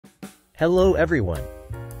Hello everyone.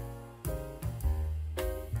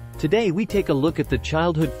 Today we take a look at the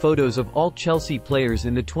childhood photos of all Chelsea players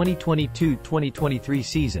in the 2022-2023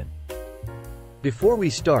 season. Before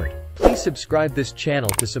we start, please subscribe this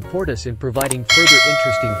channel to support us in providing further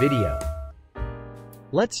interesting video.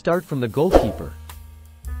 Let's start from the goalkeeper.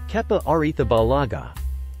 Kepa Arrizabalaga.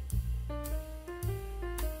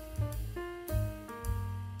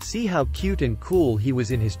 See how cute and cool he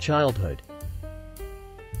was in his childhood.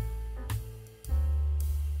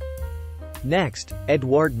 Next,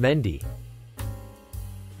 Edouard Mendy.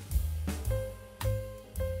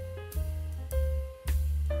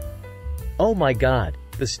 Oh my god,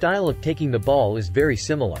 the style of taking the ball is very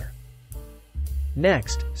similar.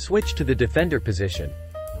 Next, switch to the defender position.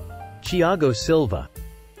 Thiago Silva.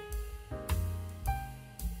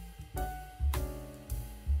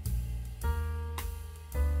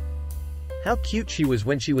 How cute she was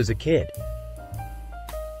when she was a kid.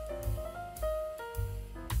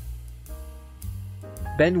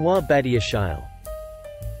 Benoît Badiashile.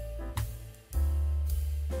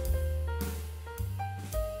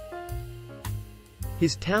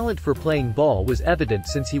 His talent for playing ball was evident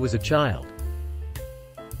since he was a child.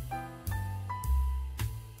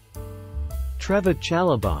 Trevoh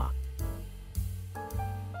Chalobah.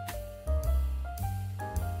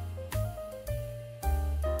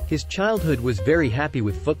 His childhood was very happy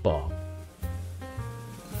with football.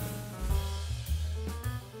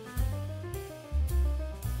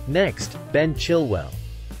 Next, Ben Chilwell.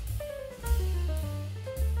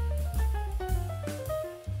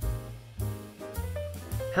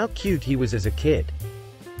 How cute he was as a kid.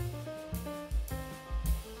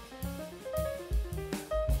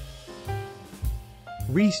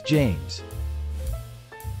 Reece James.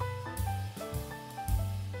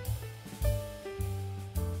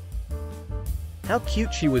 How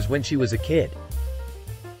cute she was when she was a kid.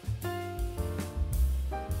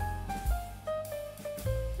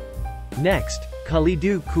 Next,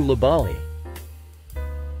 Kalidou Koulibaly.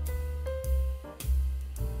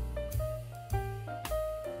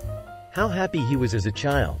 How happy he was as a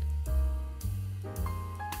child.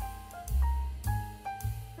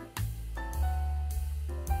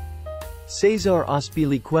 César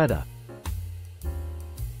Azpilicueta.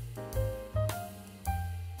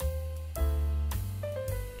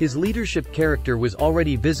 His leadership character was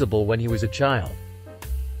already visible when he was a child.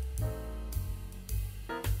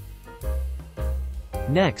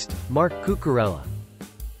 Next, Marc Cucurella.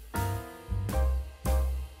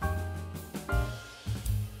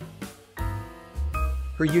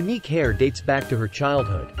 Her unique hair dates back to her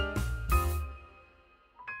childhood.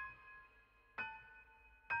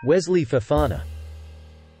 Wesley Fofana.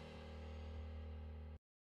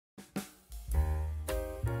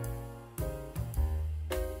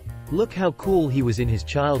 Look how cool he was in his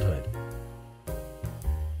childhood.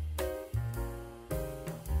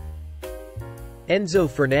 Enzo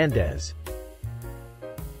Fernández.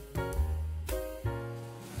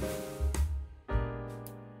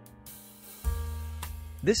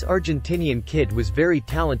 This Argentinian kid was very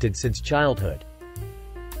talented since childhood.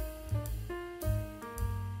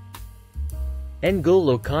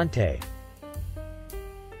 N'Golo Kanté.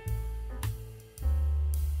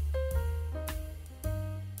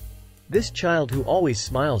 This child who always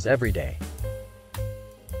smiles every day.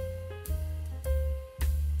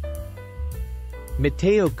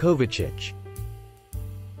 Mateo Kovačić.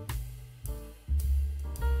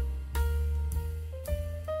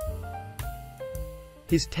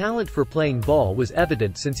 His talent for playing ball was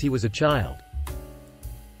evident since he was a child.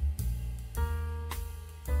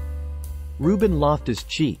 Ruben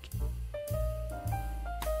Loftus-Cheek.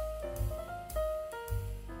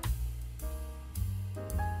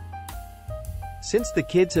 Since the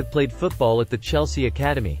kids have played football at the Chelsea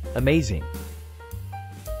Academy, amazing.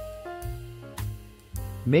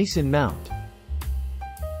 Mason Mount.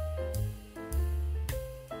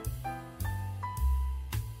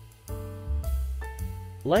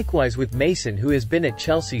 Likewise with Mason, who has been at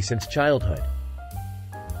Chelsea since childhood.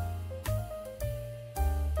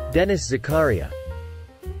 Denis Zakaria.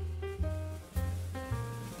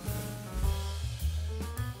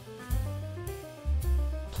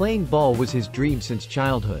 Playing ball was his dream since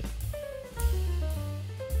childhood.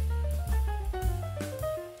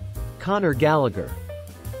 Conor Gallagher.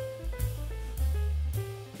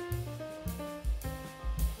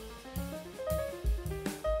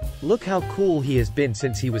 Look how cool he has been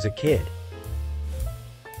since he was a kid.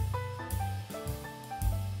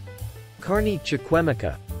 Carney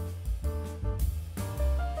Chukwuemeka.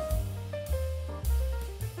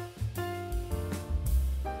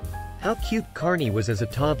 How cute Carney was as a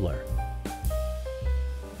toddler.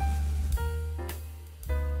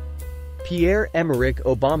 Pierre-Emerick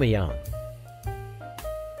Aubameyang.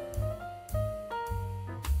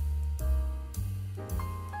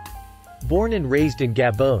 Born and raised in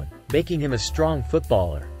Gabon, making him a strong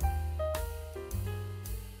footballer.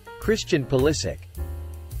 Christian Pulisic.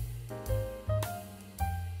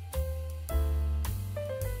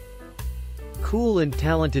 Cool and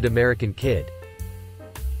talented American kid.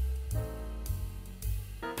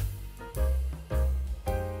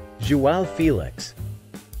 João Félix.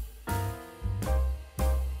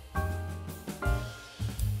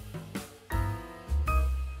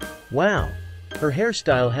 Wow! Her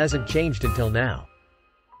hairstyle hasn't changed until now.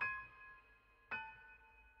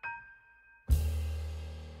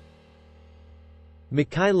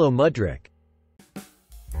 Mykhailo Mudryk.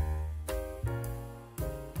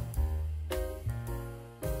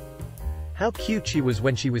 How cute she was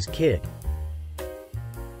when she was kid.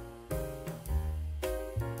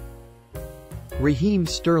 Raheem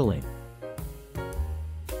Sterling.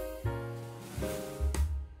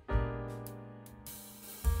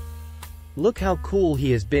 Look how cool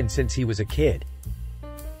he has been since he was a kid.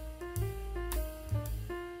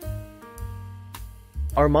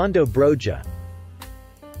 Armando Broja.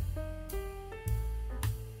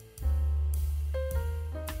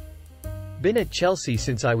 Been at Chelsea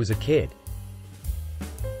since I was a kid.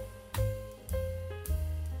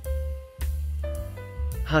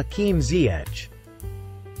 Hakeem Ziyech.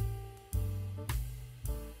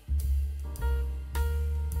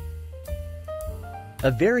 A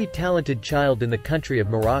very talented child in the country of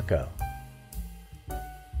Morocco.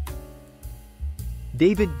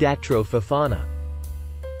 David Datro Fofana.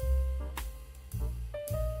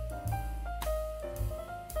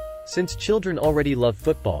 Since children already love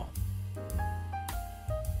football.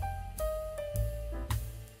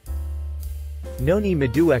 Noni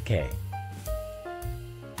Madueke.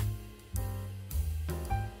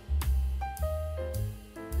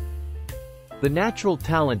 The natural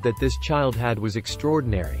talent that this child had was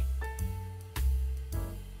extraordinary.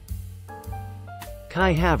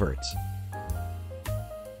 Kai Havertz.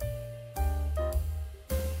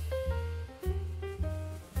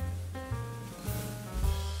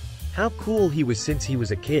 How cool he was since he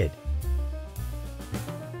was a kid.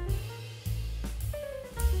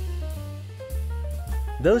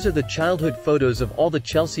 Those are the childhood photos of all the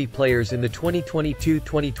Chelsea players in the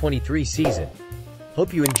 2022-2023 season.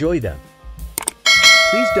 Hope you enjoy them.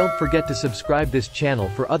 Please don't forget to subscribe this channel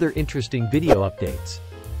for other interesting video updates.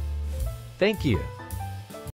 Thank you.